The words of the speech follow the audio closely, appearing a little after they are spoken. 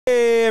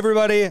Hey,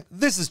 everybody.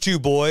 This is Two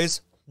Boys,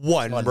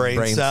 One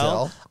Brain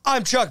Cell.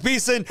 I'm Chuck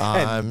Beeson.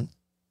 I'm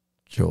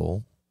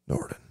Joel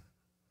Norden.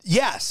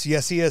 Yes,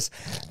 he is.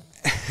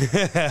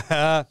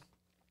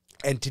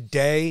 And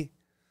today,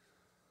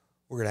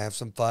 we're going to have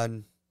some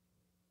fun.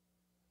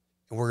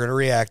 And we're going to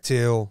react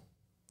to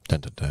Dun,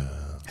 dun, dun.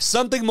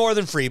 Something More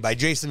Than Free by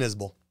Jason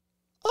Isbell.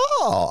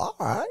 Oh,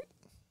 all right.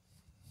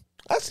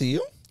 I see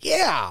you.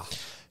 Yeah.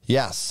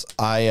 Yes,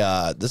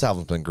 this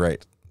album's been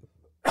great.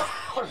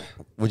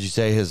 Would you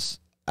say his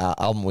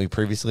album we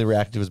previously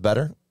reacted to was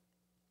better?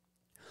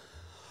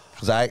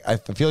 Because I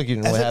feel like you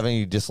didn't really have any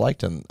you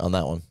disliked on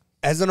that one.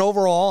 As an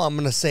overall, I'm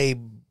going to say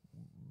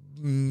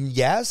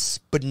yes,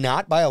 but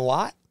not by a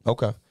lot.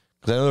 Okay.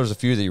 Because I know there was a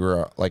few that you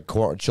were like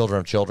Children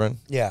of Children.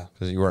 Yeah.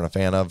 Because you weren't a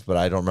fan of, but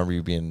I don't remember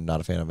you being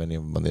not a fan of any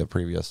of them on the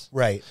previous.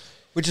 Right.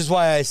 Which is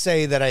why I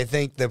say that I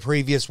think the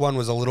previous one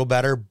was a little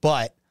better,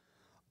 but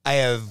I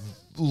have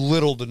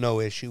little to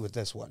no issue with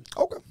this one.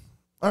 Okay.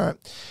 All right.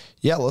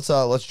 Yeah,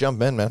 let's jump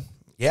in, man.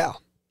 Yeah.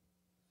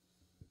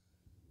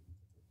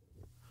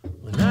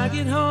 When I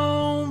get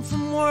home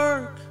from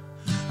work,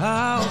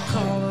 I'll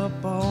call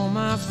up all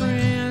my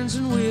friends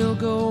and we'll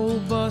go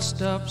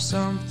bust up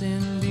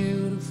something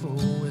beautiful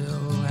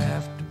we'll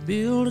have to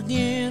build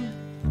again.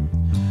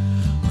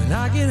 When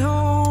I get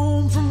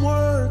home from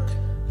work,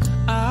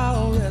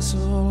 I'll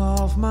wrestle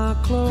off my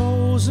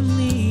clothes and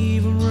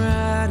leave them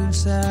right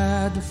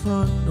inside the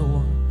front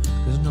door,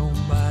 'cause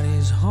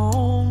nobody's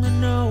home to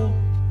know.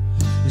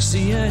 You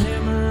see, a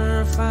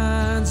hammer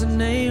finds a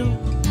nail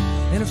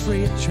and a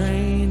freight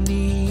train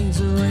needs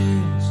the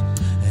reins,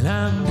 and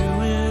I'm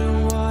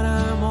doing what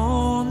I'm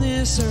on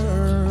this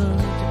earth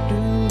to do.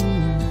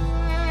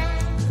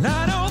 And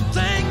I don't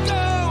thank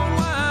God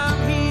why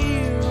I'm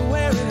here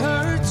where it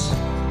hurts.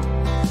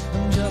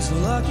 I'm just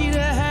lucky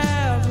to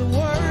have the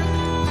work.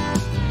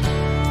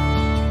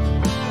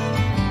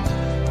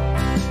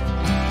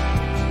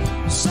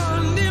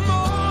 Sunday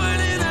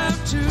morning I'm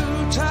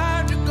too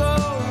tired to go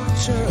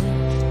to church,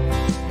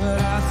 but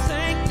I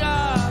thank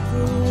God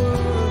for the word.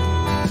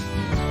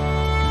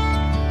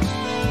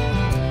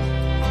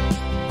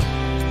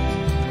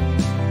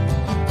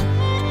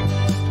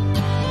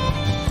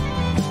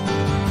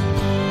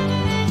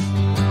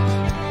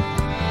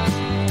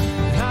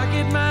 When I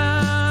get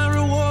my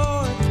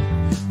reward,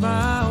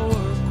 my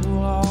work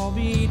will all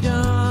be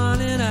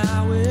done, and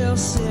I will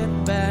sit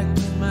back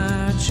in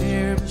my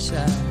chair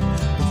beside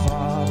the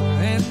Father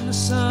and the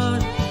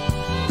Son.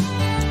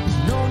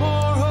 No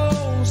more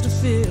holes to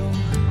fill,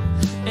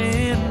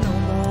 and no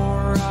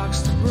more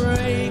rocks to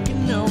break,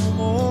 and no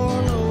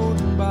more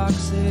loading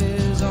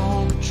boxes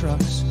on the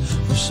trucks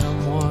for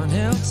someone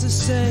else's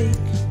sake.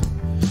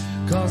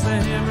 'Cause the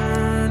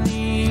hammer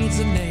needs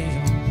a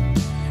nail,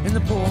 and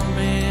the poor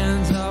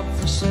man's up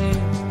for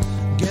sale.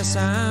 Guess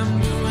I'm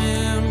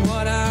doing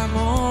what I'm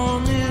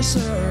on this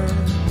earth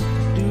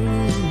to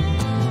do.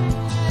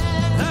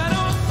 I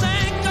don't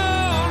thank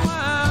God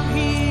why I'm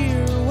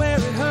here where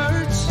it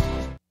hurts.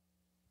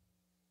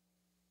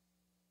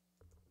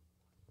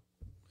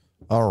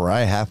 All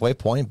right, halfway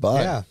point,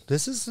 bud. Yeah.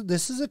 This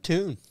is a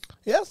tune.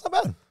 Yeah, it's not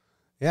bad.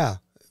 Yeah.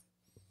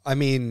 I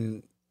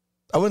mean,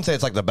 I wouldn't say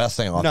it's like the best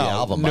thing off the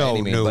album by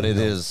any means, but it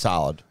is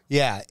solid.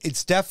 yeah,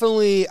 it's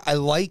definitely, I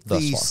like Thus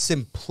the far.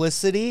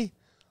 simplicity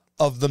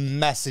of the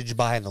message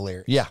behind the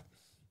lyrics. Yeah.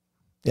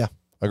 Yeah,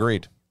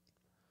 agreed.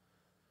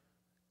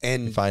 He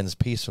And finds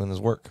peace in his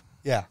work,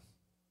 yeah.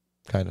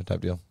 kind of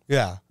type deal.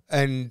 Yeah.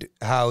 And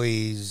how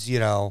he's,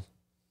 I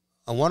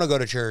want to go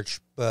to church,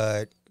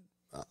 but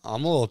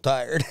I'm a little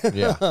tired.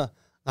 Yeah.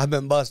 I've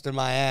been busting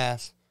my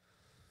ass,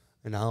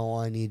 and now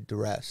I need to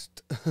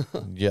rest.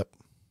 Yep.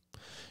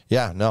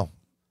 Yeah, no.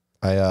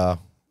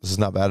 This is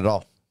not bad at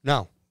all.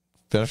 No,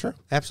 Finisher?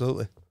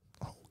 absolutely.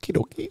 Okie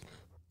dokie.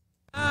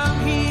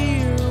 I'm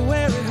here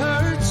where it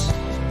hurts.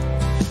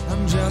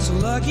 I'm just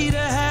lucky to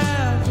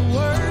have the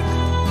work.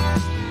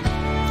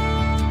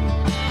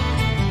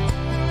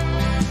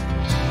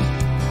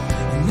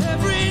 And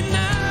every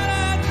night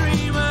I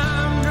dream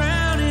I'm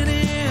drowning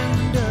in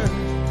the dirt,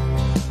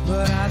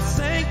 but I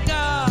thank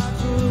God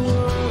for the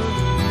work.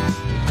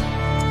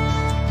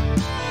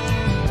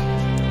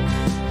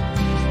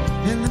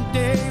 And the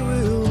day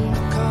will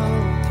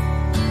come,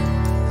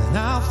 and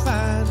I'll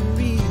find a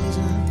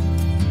reason.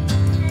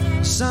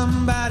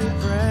 Somebody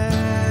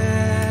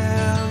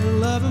proud to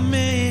love a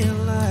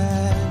man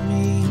like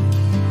me.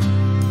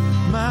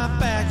 My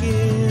back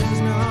is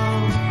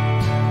numb,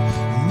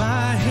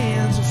 my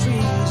hands are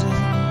freezing.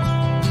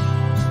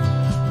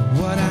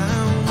 What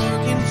I'm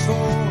working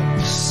for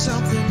is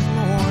something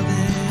more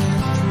than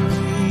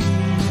free.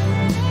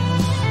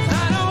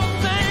 I don't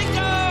thank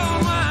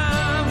God why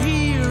I'm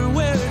here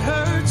where it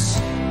hurts.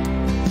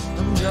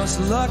 I'm just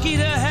lucky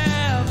to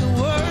have the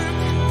work.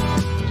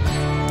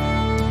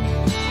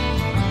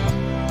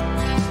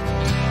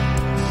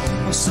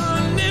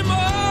 Sunday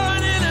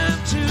morning I'm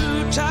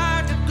too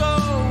tired to go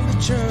to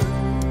church,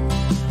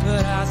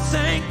 but I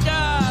thank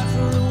God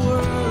for the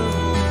word.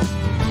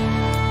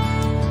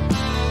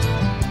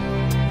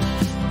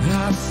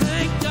 I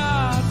thank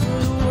God for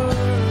the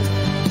word.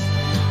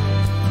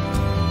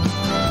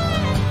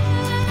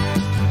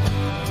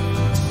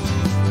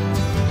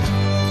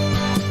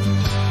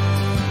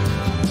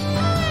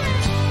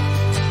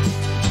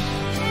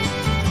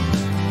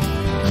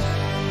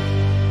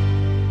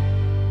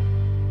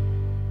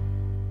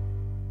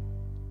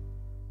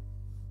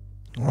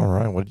 All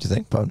right. What did you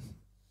think, bud?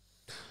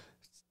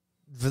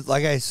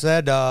 Like I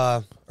said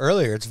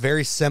earlier, it's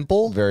very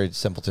simple, Very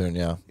simple tune,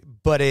 yeah.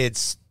 but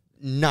it's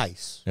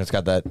nice. And it's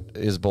got that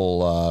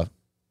Isbell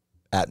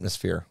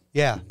atmosphere,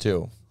 Yeah,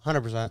 too.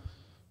 100%. Kind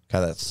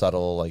of that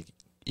subtle, like,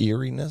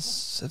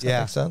 eeriness, if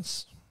that makes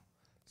sense.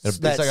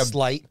 That like a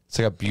slight. It's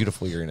like a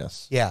beautiful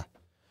eeriness. Yeah.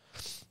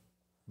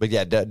 But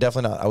yeah,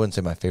 definitely not. I wouldn't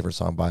say my favorite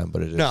song by him,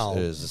 but it is. No, it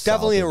is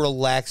definitely a solid.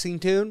 relaxing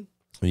tune.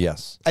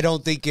 Yes. I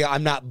don't think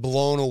I'm not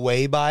blown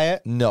away by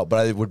it. No,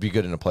 but it would be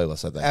good in a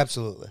playlist, I think.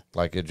 Absolutely.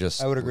 Like it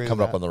just I would agree with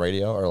coming up that. on the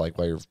radio or like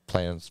while you're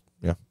playing.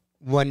 Yeah.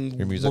 When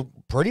Your music.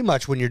 pretty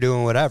much when you're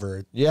doing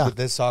whatever. Yeah. With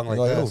this song like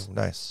You're this, "Ooh,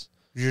 nice.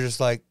 you're just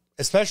like,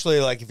 especially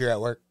like if you're at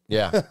work.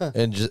 Yeah.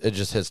 And it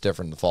just hits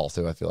different in the fall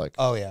too, I feel like.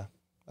 Oh yeah,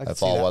 I can That see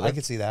fall that. weather. I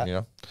can see that. You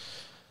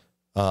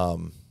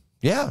know?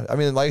 Yeah, I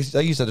mean, like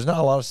you said, there's not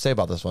a lot to say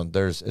about this one.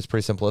 It's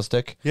pretty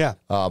simplistic. Yeah.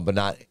 But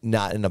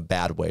not in a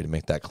bad way, to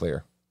make that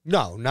clear.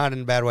 No, not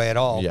in a bad way at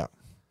all. Yeah.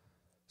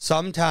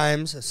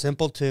 Sometimes a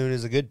simple tune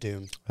is a good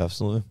tune.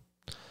 Absolutely.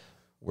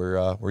 Where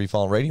are you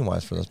falling rating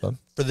wise for this, bud?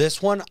 For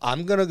this one,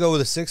 I'm gonna go with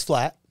a 6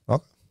 flat,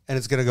 Okay. and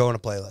it's gonna go in a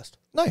playlist.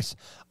 Nice.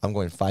 I'm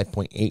going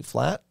 5.8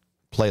 flat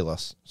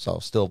playlist. So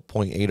still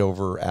 0.8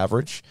 over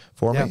average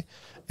for Yeah. me.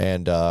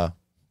 And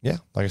yeah,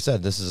 like I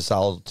said, this is a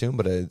solid tune,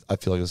 but I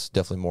feel like this is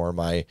definitely more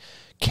my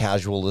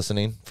casual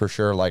listening for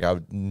sure. Like I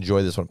would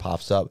enjoy this when it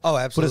pops up. Oh,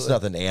 But absolutely. it's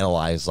nothing to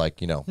analyze like,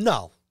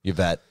 No.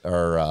 Yvette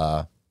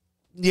or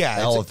Yeah.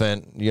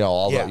 Elephant,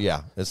 all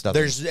Yeah. the it's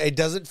nothing. It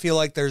doesn't feel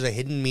like there's a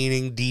hidden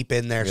meaning deep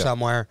in there Yeah.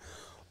 somewhere,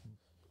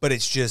 but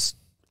it's just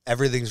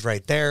everything's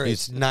right there.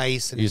 He's- It's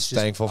nice. And he's it's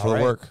just, thankful for all the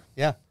right. work.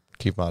 Yeah.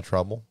 Keep him out of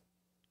trouble.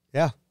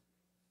 Yeah.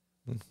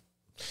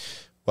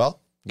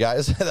 Well,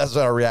 guys, that's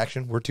our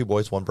reaction. We're two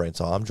boys, one brain.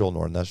 So I'm Joel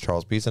Norton. That's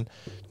Charles Beeson.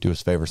 Do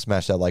us a favor,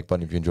 smash that like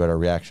button if you enjoyed our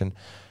reaction,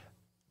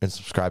 and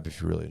subscribe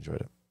if you really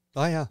enjoyed it.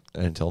 Oh yeah.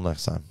 And until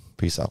next time,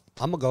 peace out.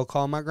 I'm gonna go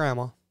call my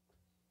grandma.